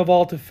calling of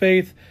all to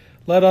faith,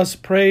 let us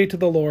pray to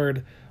the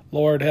Lord.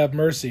 Lord, have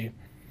mercy.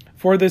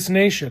 For this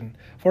nation,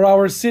 for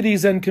our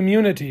cities and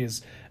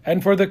communities,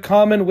 and for the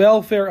common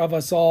welfare of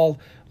us all,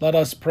 let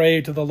us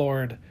pray to the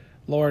Lord.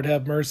 Lord,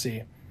 have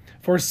mercy.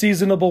 For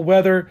seasonable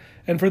weather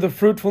and for the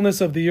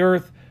fruitfulness of the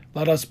earth,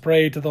 let us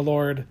pray to the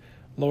Lord.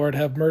 Lord,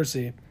 have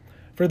mercy.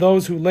 For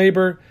those who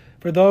labor,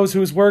 for those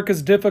whose work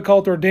is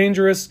difficult or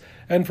dangerous,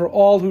 and for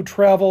all who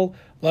travel,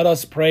 let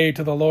us pray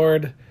to the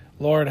Lord.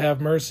 Lord, have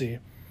mercy.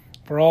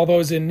 For all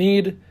those in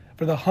need,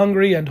 for the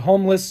hungry and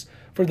homeless,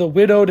 for the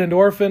widowed and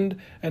orphaned,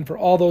 and for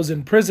all those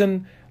in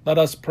prison, let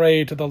us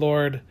pray to the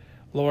Lord.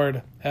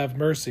 Lord, have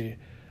mercy.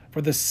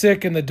 For the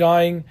sick and the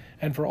dying,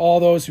 and for all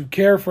those who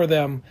care for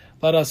them,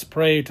 let us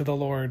pray to the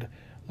Lord.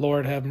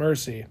 Lord, have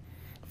mercy.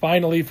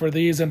 Finally, for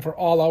these and for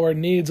all our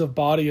needs of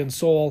body and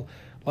soul,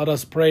 let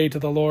us pray to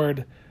the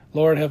Lord.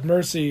 Lord, have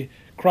mercy.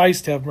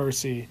 Christ, have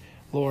mercy.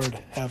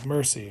 Lord, have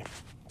mercy.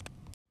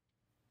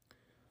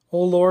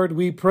 O Lord,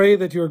 we pray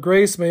that your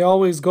grace may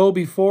always go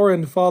before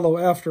and follow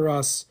after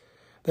us,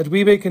 that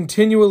we may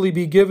continually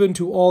be given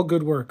to all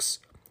good works.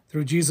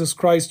 Through Jesus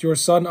Christ, your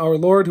Son, our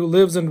Lord, who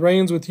lives and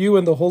reigns with you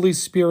in the Holy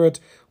Spirit,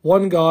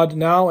 one God,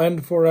 now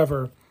and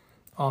forever.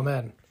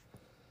 Amen.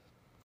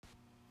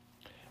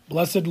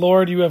 Blessed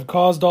Lord, you have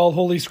caused all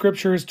holy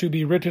scriptures to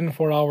be written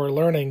for our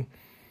learning.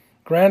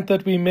 Grant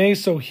that we may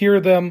so hear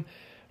them,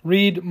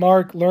 read,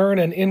 mark, learn,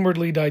 and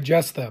inwardly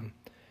digest them,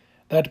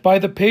 that by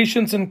the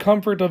patience and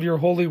comfort of your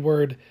holy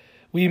word,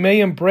 we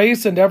may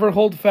embrace and ever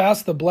hold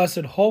fast the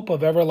blessed hope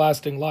of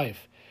everlasting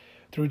life.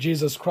 Through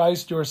Jesus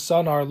Christ, your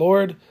Son, our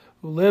Lord,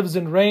 who lives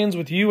and reigns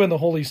with you in the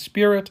Holy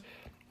Spirit,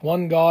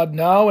 one God,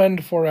 now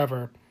and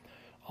forever.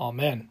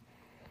 Amen.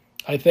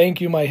 I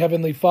thank you, my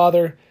heavenly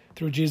Father,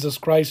 through Jesus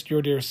Christ,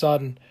 your dear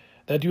Son,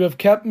 that you have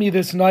kept me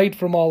this night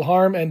from all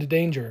harm and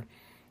danger.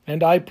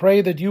 And I pray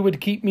that you would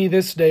keep me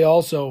this day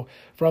also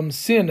from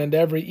sin and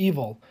every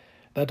evil,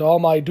 that all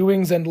my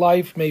doings and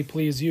life may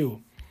please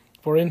you.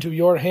 For into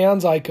your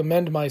hands I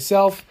commend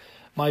myself,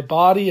 my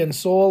body and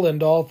soul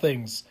and all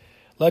things.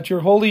 Let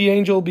your holy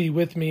angel be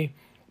with me,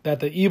 that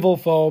the evil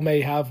foe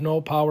may have no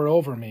power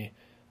over me.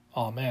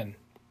 Amen.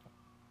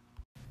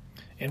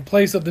 In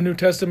place of the New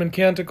Testament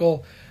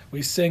canticle,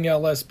 we sing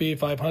LSB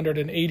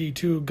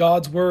 582,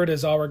 God's Word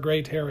is our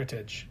great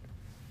heritage.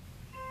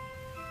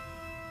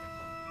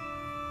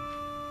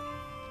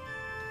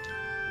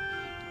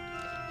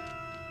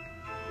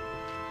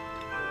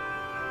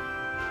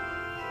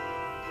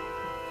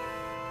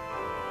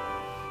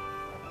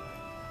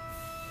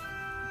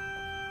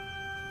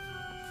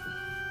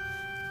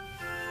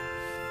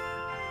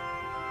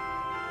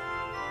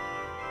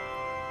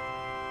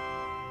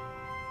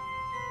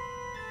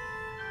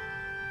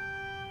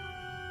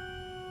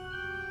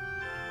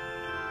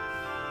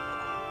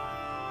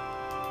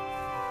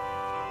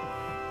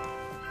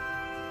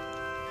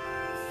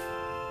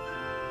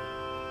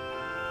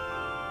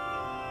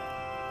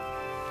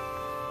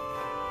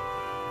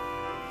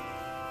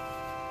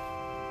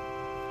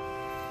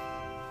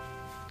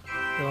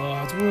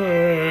 God's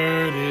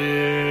word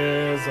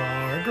is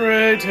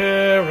great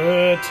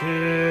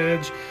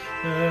heritage,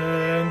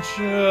 and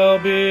shall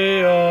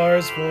be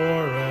ours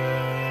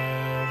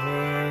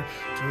forever,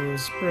 to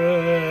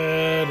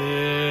spread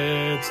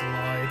its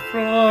light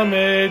from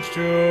age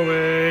to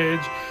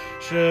age,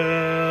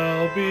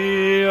 shall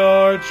be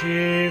our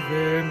chief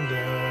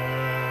endeavor.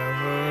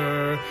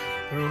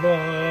 Through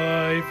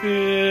life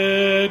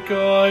it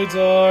guides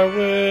our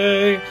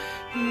way,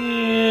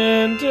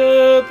 in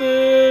death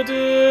it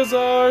is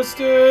our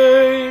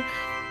stay.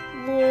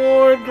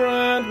 Lord,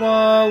 grant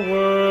while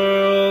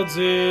worlds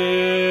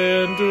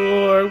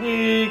endure,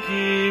 we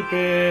keep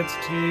its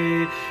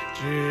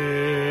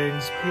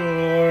teachings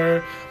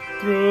pure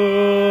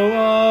throughout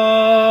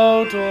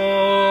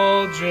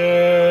all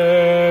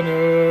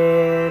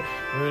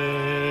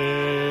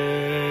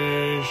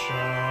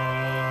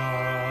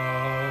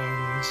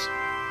generations.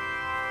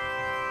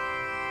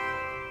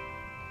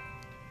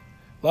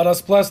 Let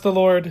us bless the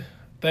Lord.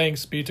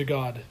 Thanks be to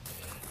God.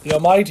 The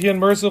Almighty and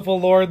merciful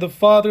Lord, the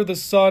Father, the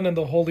Son, and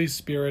the Holy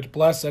Spirit,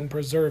 bless and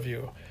preserve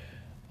you.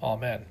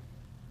 Amen.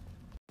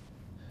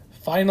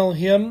 Final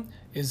hymn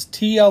is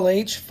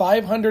TLH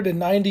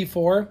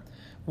 594,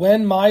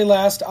 When My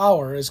Last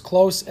Hour is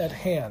Close at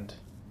Hand.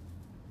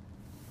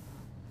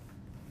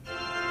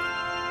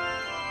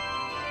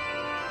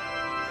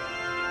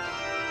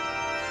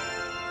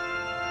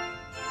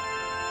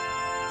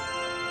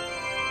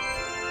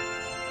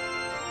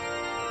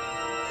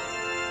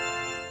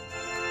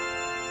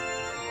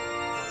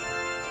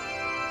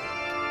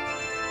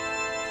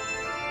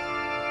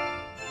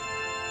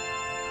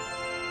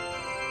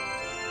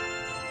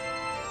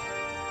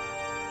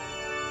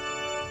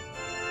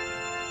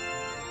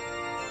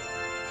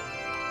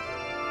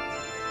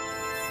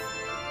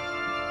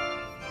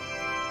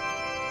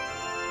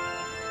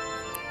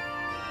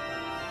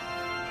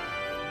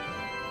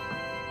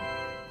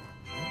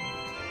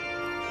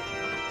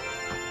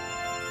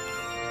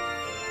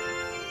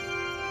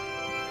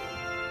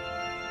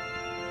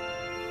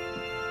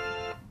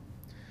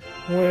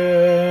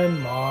 When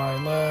my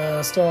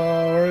last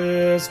hour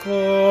is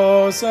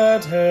close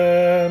at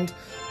hand,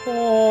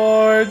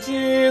 Lord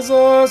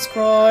Jesus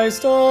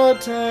Christ,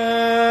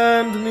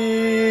 attend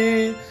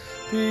me.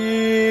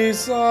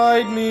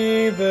 Beside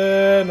me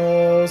then,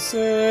 O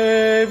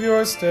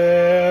Savior,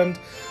 stand,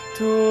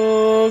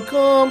 to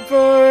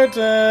comfort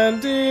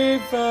and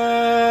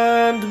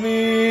defend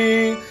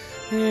me.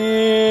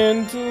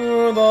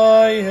 Into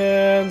thy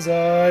hands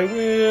I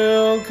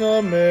will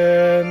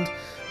commend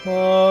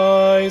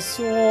my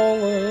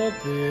soul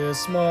at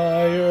this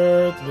my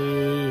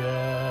earthly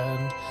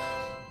end,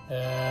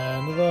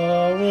 and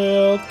thou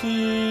wilt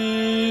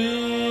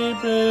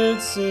keep it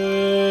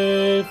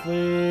safely.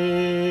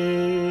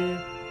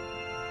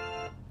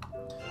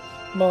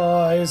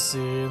 My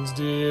sins,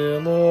 dear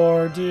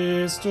Lord,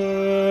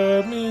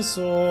 disturb me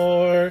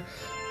sore.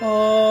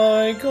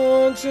 My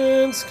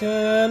conscience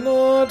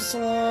cannot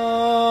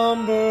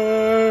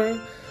slumber.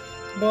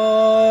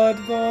 But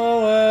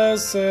though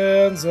as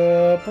sands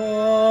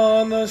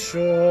upon the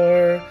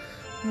shore,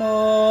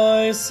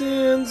 my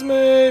sins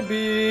may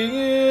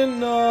be in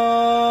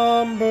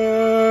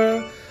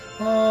number,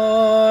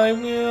 I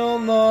will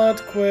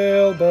not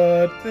quail,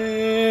 but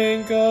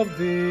think of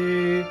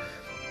thee,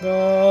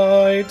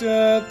 thy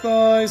death,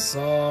 thy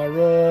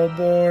sorrow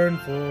borne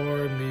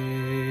for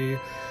me.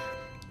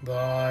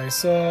 Thy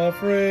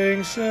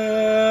suffering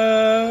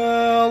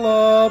shall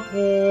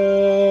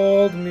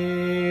uphold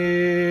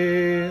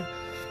me.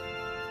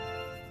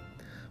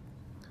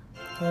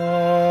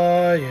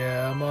 I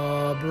am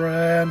a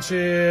branch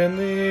in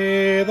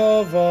thee,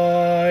 the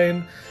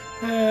vine,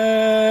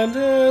 and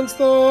hence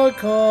the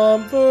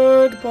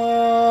comfort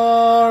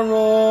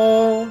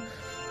borrow,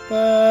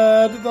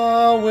 that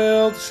thou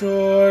wilt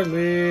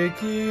surely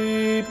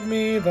keep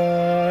me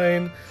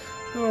thine,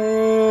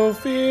 through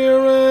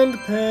fear and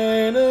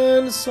pain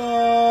and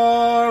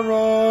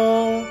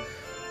sorrow.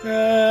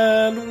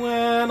 And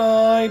when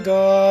I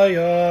die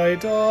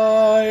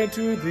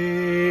to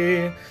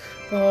thee,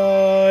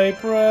 thy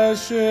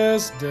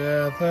precious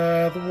death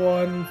hath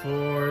won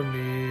for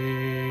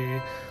me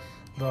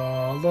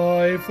the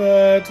life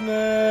that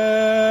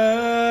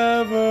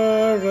never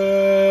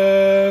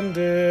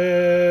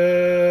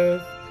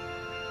endeth.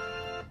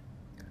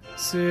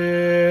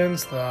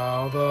 Since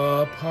thou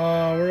the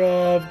power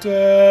of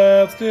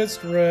death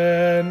didst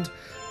rend,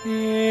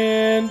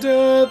 in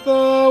death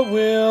thou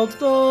wilt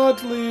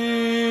not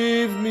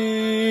leave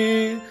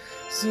me.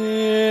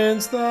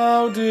 Since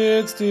thou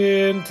didst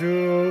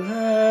into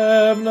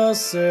heaven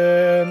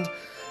ascend,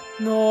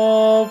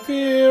 no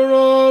fear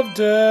of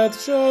death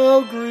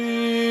shall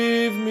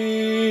grieve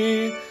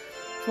me.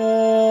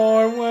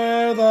 For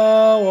where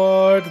thou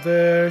art,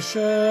 there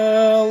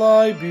shall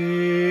I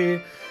be,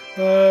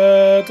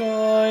 that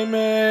I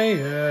may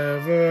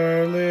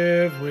ever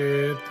live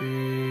with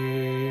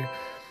thee.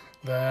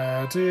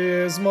 That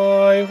is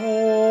my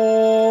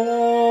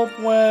hope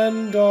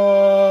when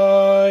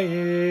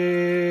dying.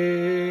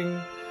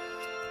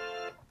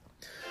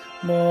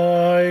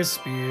 My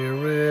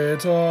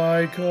spirit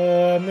I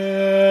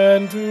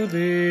commend to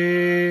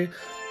thee,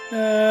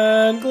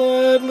 and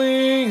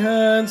gladly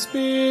hence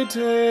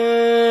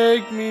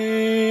betake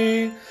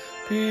me.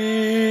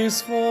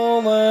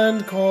 Peaceful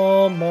and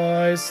calm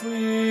my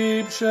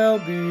sleep shall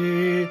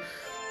be.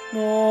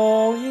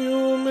 No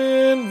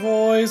human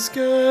voice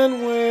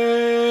can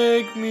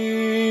wake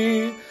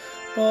me,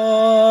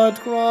 but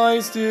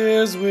Christ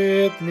is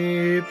with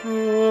me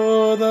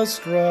through the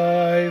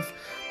strife,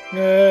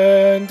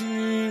 and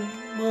He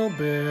will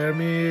bear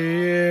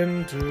me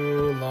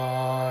into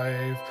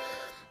life.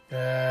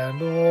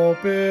 And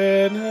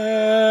open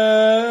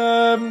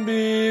heaven